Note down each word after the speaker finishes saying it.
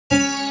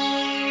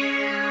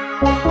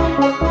कुखुरा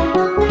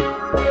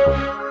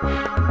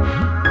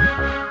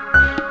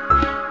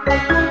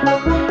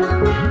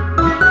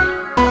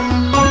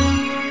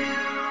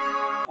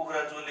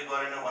चोरले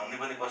गरेन भन्ने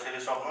पनि कसैले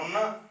सक्नुहुन्न,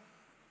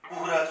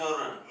 कुखुरा चोर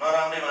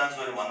नराम्रै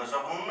मान्छेहरू भन्न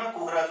सक्नुहुन्न,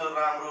 कुखुरा चोर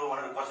राम्रो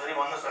भनेर कसरी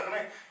भन्न सक्ने।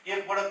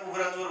 एकपल्ट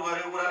कुखुरा चोर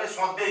गरेको कुराले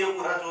सधैँ यो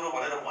कुखुरा चोर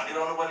भनेर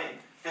भनिरहनु पनि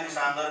त्यति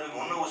सान्दर्भिक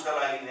हुन्न, उसका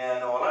लागि न्याय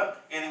नहोला।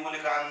 यदि उसले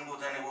कानुनको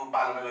चाहिँ ऊ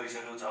पालना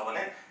गरिसकेको छ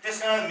भने।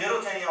 त्यसकारण मेरो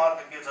चाहिँ अर्थ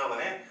के छ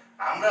भने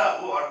हाम्रा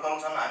अड्कल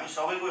छन्, हामी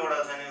सबैको एउटा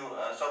चाहिँ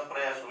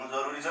सत्प्रयास हुनु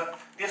जरुरी छ।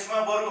 त्यसमा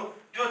बरु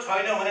त्यो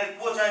छैन भने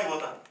को चाहिँ हो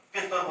त,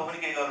 त्यसतर्फ पनि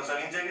केही गर्न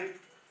सकिन्छ कि।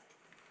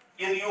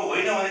 यदि यो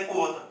होइन भने को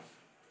हो त,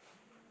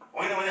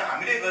 होइन भने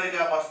हामीले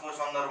गरेका बसको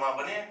सन्दर्भमा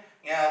पनि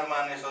यहाँहरू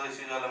मान्य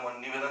सदस्यज्यूलाई म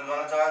निवेदन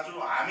गर्न चाहन्छु,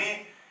 हामी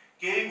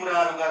केही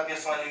कुराहरूका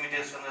त्यसमा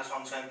लिमिटेसन र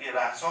सँगसँगै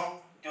राख्छौँ।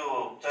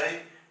 त्यो चाहिँ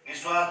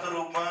निस्वार्थ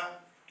रूपमा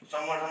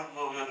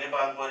सङ्गठनको यो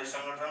नेपाल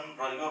परिसङ्गठन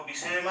र यो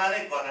विषयमा नै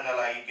गर्नका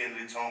लागि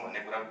केन्द्रित छौँ भन्ने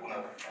कुरा पुनः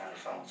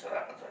समक्ष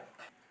राख्न चाहे।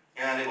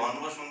 यहाँले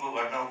भन्नुहोस् उनको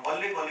घटना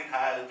कसले कसले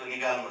खायो त्यो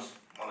निकाल्नुहोस्,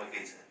 मलाई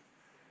केही छ।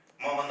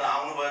 मभन्दा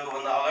आउनुभएको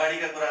भन्दा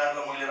अगाडिका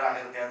कुराहरूलाई मैले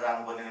राखेर त्यहाँ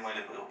जानुपर्ने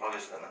मैले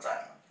प्रवेश गर्न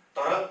चाहन्न।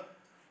 तर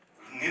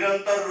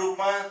निरन्तर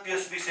रूपमा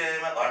त्यस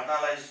विषयमा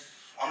घटनालाई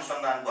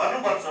अनुसन्धान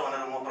गर्नुपर्छ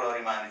भनेर म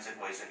प्रहरी महानिरीक्षक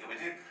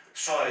भइसकेपछि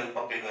सहयोग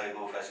पक्कै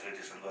गरेको,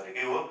 फेसिलिटेसन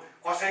गरेकै हो।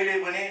 कसैले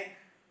पनि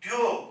त्यो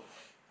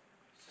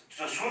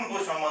सुनको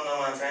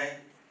सम्बन्धमा चाहिँ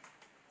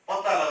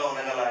पत्ता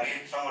लगाउनका लागि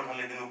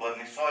सङ्गठनले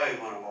दिनुपर्ने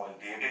सहयोगहरू म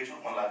दिएकै छु।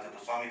 मलाई लाग्छ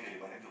त्यो समितिले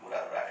पनि त्यो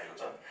कुराहरू राखेको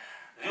छ।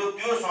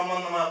 त्यो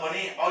सम्बन्धमा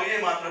पनि अहिले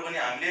मात्र पनि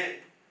हामीले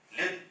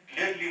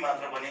लेटली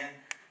मात्र पनि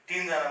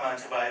 3 जना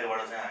मान्छे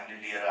बाहिरबाट चाहिँ हामीले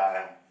लिएर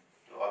आयौँ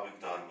त्यो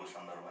अभियुक्तहरूको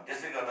सन्दर्भमा।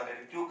 त्यसले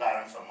गर्दाखेरि त्यो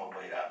कारण सम्भव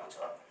भइरहेको छ।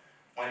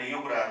 मैले यो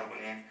कुराहरू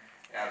पनि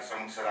यहाँ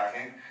समक्ष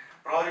राखेँ।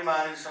 प्रहरी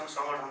महानिरीक्षक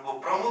सङ्गठनको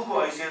प्रमुखको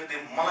हैसियतले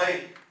मलाई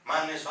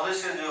मान्य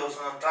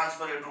सदस्यज्यूहरूसँग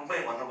ट्रान्सपरेन्ट रूपमै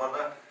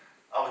भन्नुपर्दा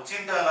अब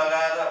चिन्ता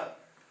लगाएर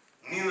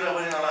निन्द्रा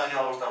पनि नलाग्ने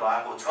अवस्था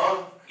भएको छ।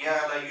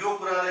 यहाँलाई यो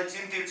कुरालाई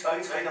चिन्तित छ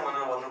कि छैन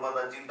भनेर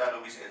भन्नुपर्दा चिन्ताको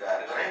विषय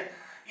जाहेर गरेँ।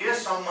 यस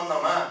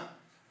सम्बन्धमा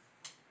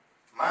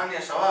मान्य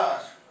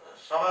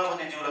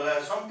सभापतिज्यू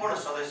लगायत सम्पूर्ण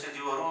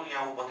सदस्यज्यूहरू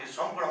यहाँ उपस्थित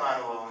सम्पूर्ण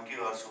महानुभावमा के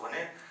गर्छु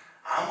भने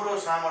हाम्रो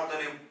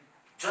सामर्थ्यले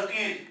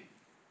जति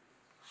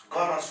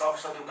गर्न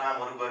सक्छ त्यो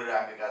कामहरू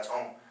गरिराखेका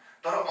छौँ।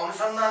 तर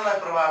अनुसन्धानलाई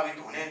प्रभावित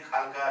हुने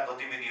खालका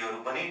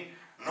गतिविधिहरू पनि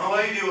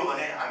नभइदियो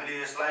भने हामीले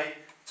यसलाई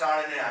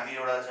चाँडै नै हामी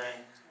एउटा चाहिँ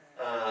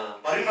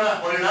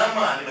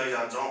परिणाममा हामी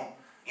लैजान्छौँ।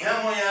 यहाँ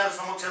म यहाँहरू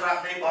समक्ष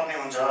राख्नै पर्ने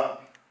हुन्छ।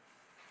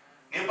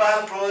 नेपाल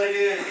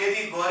प्रहरीले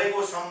यदि गरेको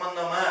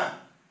सम्बन्धमा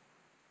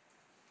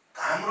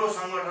हाम्रो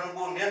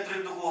सङ्गठनको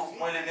नेतृत्वको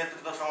मैले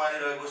नेतृत्व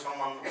सम्हालिरहेको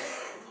सम्बन्ध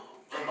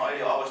जुन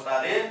अहिले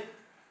अवस्थाले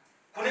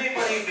कुनै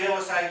पनि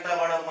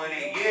व्यावसायिकताबाट मैले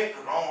एक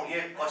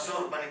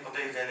कसुर पनि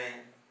कतै चाहिँ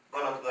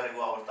गलत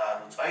गरेको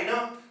अवस्थाहरू छैन,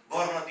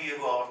 गर्न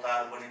दिएको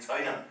अवस्थाहरू पनि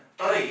छैन।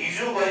 तर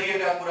हिजो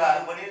गरिएका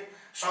कुराहरू पनि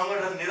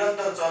सङ्गठन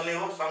निरन्तर चल्ने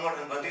हो,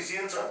 सङ्गठन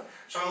गतिशील छ,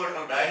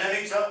 सङ्गठन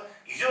डाइनामिक छ।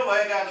 हिजो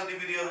भएका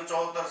गतिविधिहरू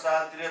 74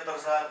 साल 73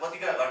 साल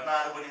कतिका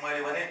घटनाहरू पनि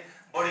मैले भने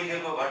बढी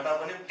खेलको घटना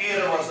पनि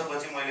 13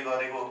 वर्षपछि मैले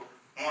गरेको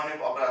मने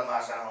अपराध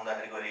महाशाखा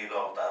हुँदाखेरि गरिएको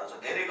अवस्थाहरू छ,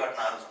 धेरै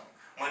घटनाहरू छन्।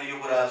 मैले यो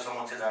कुराहरू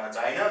समक्ष जान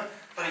चाहिनँ।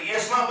 तर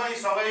यसमा पनि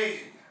सबै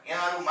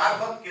यहाँहरू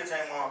मार्फत के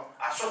चाहिँ म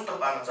आश्वस्त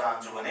पार्न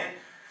चाहन्छु भने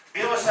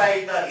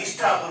व्यावसायिकता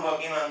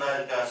निष्ठापूर्वक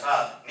इमान्दारीका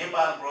साथ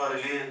नेपाल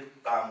प्रहरीले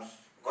काम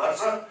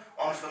गर्छ,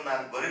 अनुसन्धान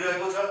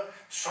गरिरहेको छ।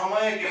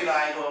 समय के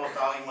लागेको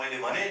अवस्था अघि मैले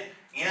भने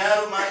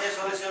यहाँहरू मान्य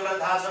सदस्यहरूलाई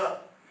थाहा छ,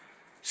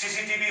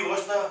 सीसीटीभी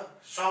होस् त,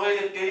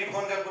 सबैले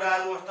टेलिफोनका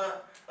कुराहरू होस् त,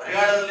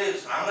 रेडारले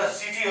हाम्रा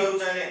सिटीहरू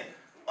चाहिँ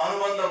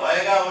अनुबन्ध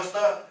भएका होस्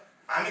त,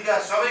 हामीका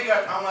सबैका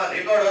ठाउँमा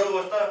रेकर्डहरू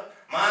होस् त,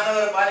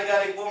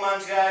 महानगरपालिकाले को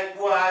मान्छे आए,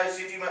 को आए,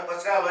 सिटीमा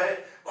कसका भए,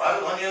 घर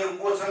धनीहरू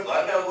को छन्,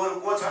 घरका उहरू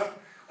को छन्,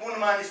 कुन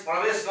मानिस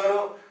प्रवेश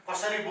गर्यो,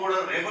 कसरी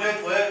बोर्डर रेगुलेट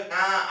भयो,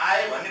 कहाँ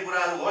आए भन्ने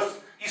कुराहरू होस्।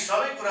 यी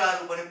सबै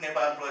कुराहरू पनि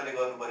नेपाल प्रहरीले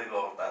गर्नु परेको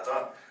अवस्था छ।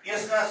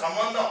 यसका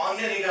सम्बन्ध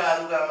अन्य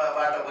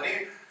निकायहरूबाट पनि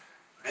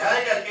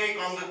भ्याएका केही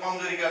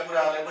कमजोरीका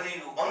कुराहरूलाई पनि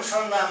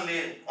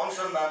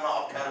अनुसन्धानमा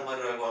अप्ठ्यारो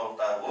परिरहेको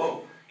अवस्थाहरू हो।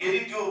 यदि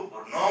त्यो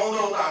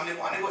नहुँदो त हामीले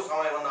भनेको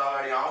समयभन्दा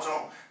अगाडि आउँछौँ।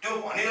 त्यो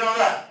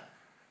भनिरहँदा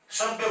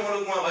सभ्य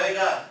मुलुकमा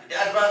भएका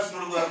एडभान्स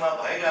मुलुकहरूमा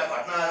भएका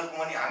घटनाहरूको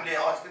पनि हामीले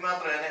अस्ति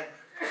मात्र हेर्ने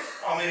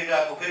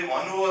अमेरिकाको फेरि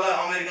भन्नु होला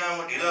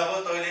अमेरिकामा ढिला भयो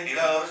तैँले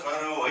ढिला गरोस्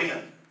भनेर होइन।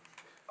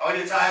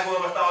 अहिले चाहेको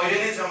अवस्था अहिले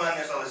नै छ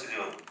मान्य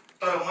सदस्यज्यूहरू।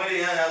 तर मैले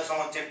यहाँ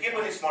समक्ष के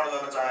पनि स्मरण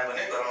गर्न चाहेँ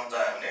भने गराउन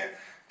चाहेँ भने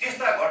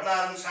त्यस्ता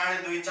घटनाहरू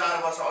 2.5-4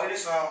 वर्ष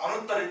अहिलेसम्म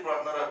अनुत्तरित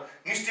प्रश्न र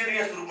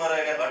मिस्टेरियस रूपमा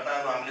रहेका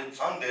घटनाहरू हामीले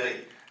छन् धेरै।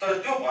 तर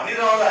त्यो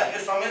भनिरहँदा यो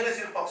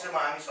संवेदनशील पक्षमा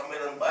हामी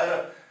संवेदन भएर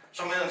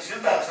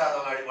संवेदनशीलताका साथ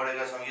अगाडि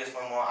बढेका छौँ।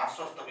 यसमा म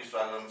आश्वस्त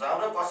विश्वास गर्न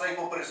चाहन्छु र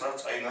कसैको प्रेसर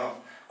छैन।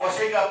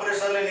 कसैका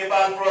प्रेसरले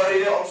नेपाल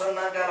प्रहरीले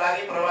अनुसन्धानका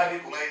लागि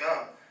प्रभावित हुँदैन।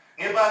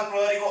 नेपाल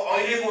प्रहरीको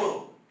अहिलेको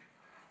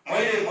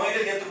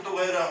मैले नेतृत्व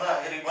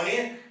गरिरहँदाखेरि पनि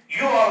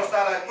यो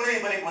अवस्थालाई कुनै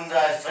पनि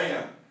गुन्जाइस छैन।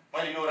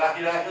 मैले यो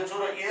राखिराखेको छु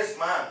र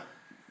यसमा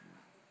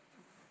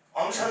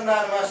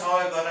अनुसन्धानमा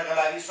सहयोग गर्नका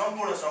लागि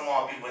सम्पूर्ण समूह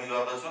अपिल पनि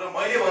गर्दछु र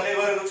मैले भन्ने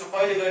गरेको छु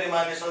कहिले कहिले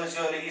मान्य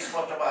सदस्यहरूले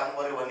स्पष्ट पार्नु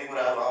पर्यो भन्ने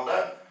कुराहरू आउँदा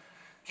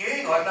केही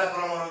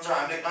घटनाक्रमहरू हुन्छ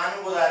हामीले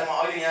कानुनको दायरामा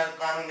अहिले यहाँ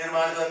कानुन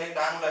निर्माण गर्ने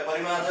कानुनलाई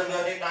परिमार्जन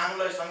गर्ने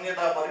कानुनलाई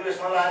संहिता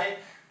परिवेशमा लाने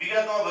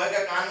विगतमा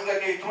भएका कानुनका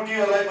केही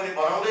त्रुटिहरूलाई पनि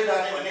बनाउँदै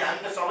जाने भन्ने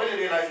हामीले सबैले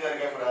रियलाइज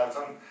गरेका कुराहरू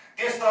छन्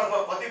त्यसतर्फ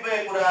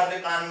कतिपय कुराहरूले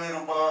कानुनी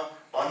रूपमा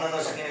भन्न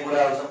नसकिने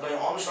कुराहरू छन् कहीँ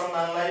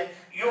अनुसन्धानलाई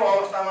यो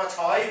अवस्थामा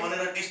छ है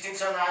भनेर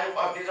डिस्टिङसन आयो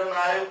फर्स्ट डिभिजन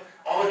आयो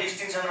अब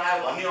डिस्टिङसन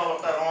आयो भन्ने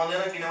अवस्था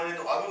रहँदैन किनभने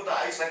त्यो अभियुक्त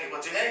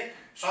आइसकेपछि नै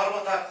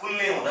सर्वथा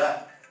खुल्ने हुँदा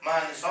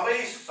सबै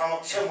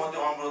समक्ष म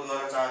त्यो अनुरोध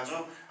गर्न चाहन्छु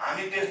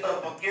हामी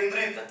त्यसतर्फ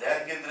ध्यान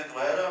केन्द्रित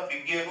भएर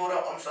विज्ञको र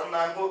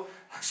अनुसन्धानको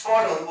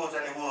एक्सपर्टहरूको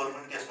चाहिँ उहरू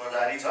पनि त्यसमा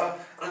जारी छ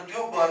र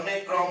त्यो गर्ने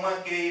क्रममा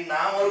केही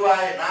नामहरू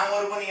आए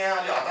नामहरू पनि यहाँ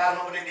अलि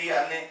हतारमा पनि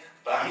दिइहाल्ने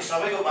हामी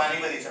सबैको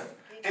बानी पनि छ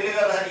त्यसले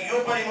गर्दाखेरि यो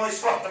पनि म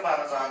स्पष्ट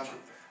पार्न चाहन्छु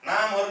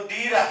नामहरू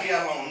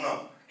दिइराखिहाल्नु हुन्न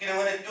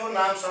किनभने त्यो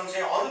नाम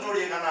सँगसँगै अरू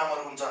जोडिएका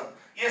नामहरू हुन्छन्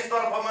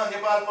यसतर्फमा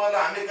नेपाल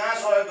पर्दा हामीले कहाँ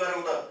सहयोग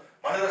गऱ्यौँ त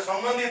भनेर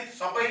सम्बन्धित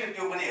सबैले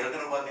त्यो पनि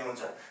हेरिदिनु पर्ने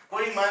हुन्छ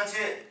कोही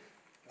मान्छे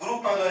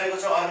ग्रुपमा गरेको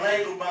छ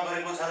अर्गनाइज रूपमा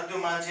गरेको छ र त्यो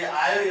मान्छे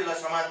आयो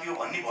यसलाई समातियो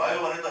भन्ने भयो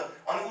भने त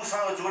अनि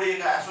उसँग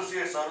जोडिएका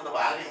एसोसिएट्सहरू त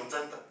भाग्ने हुन्छ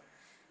नि त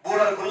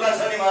बोर्डर खुल्ला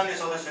छ नि मान्य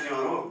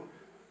सदस्यज्यूहरू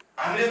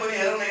हामीले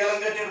पनि हेरौँ न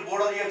एलोकेटेड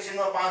बोर्डर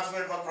एकछिनमा 5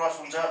 मिनटमा क्रस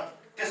हुन्छ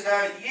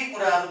त्यसकारण यी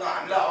कुराहरू त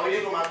हामीलाई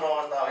अहिलेको मात्र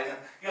अवस्था होइन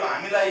यो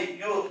हामीलाई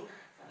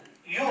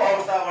यो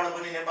अवस्थाबाट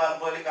पनि नेपाल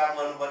पहिले काम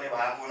गर्नुपर्ने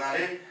भएको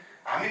हुनाले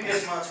हामी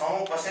त्यसमा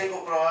छौँ कसैको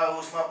प्रभाव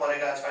उसमा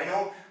परेका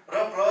छैनौँ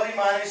र प्रहरी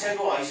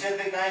महानिरीक्षकको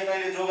हैसियतले काहीँ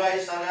कहिले जोगाई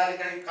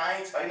सरकारी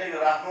काहीँ छैन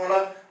यो राख्नु होला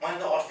मैले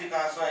त अस्ति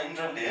कहाँसँग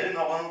इन्टरभ्यू धेरै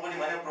नगर्नु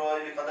पनि भने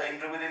प्रहरीले कता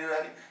इन्टरभ्यू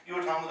दिइरहने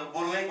यो ठाउँमा त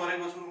बोल्नै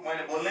परेको छु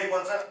मैले बोल्नै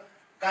पर्छ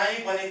काहीँ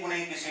पनि कुनै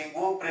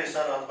किसिमको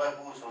प्रेसर अथवा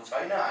कुछ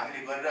छैन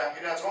हामीले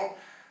गरिराखेका छौँ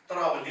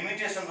तर अब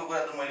लिमिटेसनको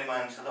कुरा त मैले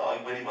मानिस त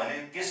अघि पनि भने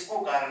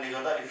त्यसको कारणले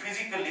गर्दा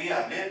फिजिकल्ली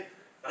हामीले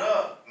र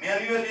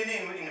म्यानुअली नै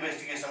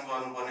इन्भेस्टिगेसन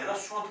गर्नुपर्ने र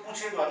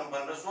सोधपुछ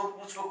गर्नुपर्ने र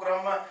सोधपुछको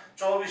क्रममा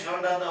 24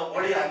 घण्टा त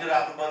बढी हामीले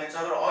राख्नुपर्ने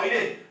छ र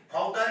अहिले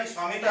फौजदारी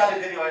संहिताले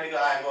फेरि अहिलेको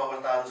आएको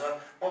अवस्थाहरू छ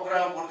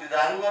पक्राउ पूर्ति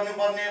जारी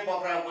गर्नुपर्ने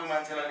पक्राउ कोही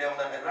मान्छेलाई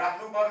ल्याउँदाखेरि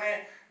राख्नुपर्ने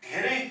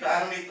धेरै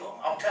कानुनी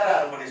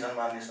अप्ठ्याराहरू पनि छन्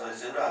मान्य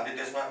सदस्यहरू हामीले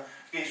त्यसमा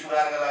केही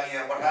सुधारका लागि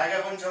यहाँ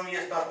पठाएका पनि छौँ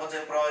यसतर्फ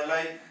चाहिँ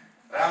प्रहरीलाई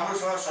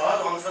राम्रोसँग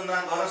सहज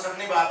अनुसन्धान गर्न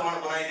सक्ने वातावरण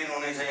बनाइदिनु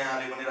हुनेछ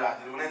यहाँले पनि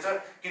राखिदिनु हुनेछ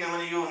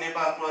किनभने यो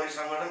नेपाल प्रहरी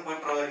सङ्गठन कोही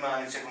प्रहरी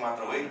महानिरीक्षक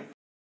मात्र होइन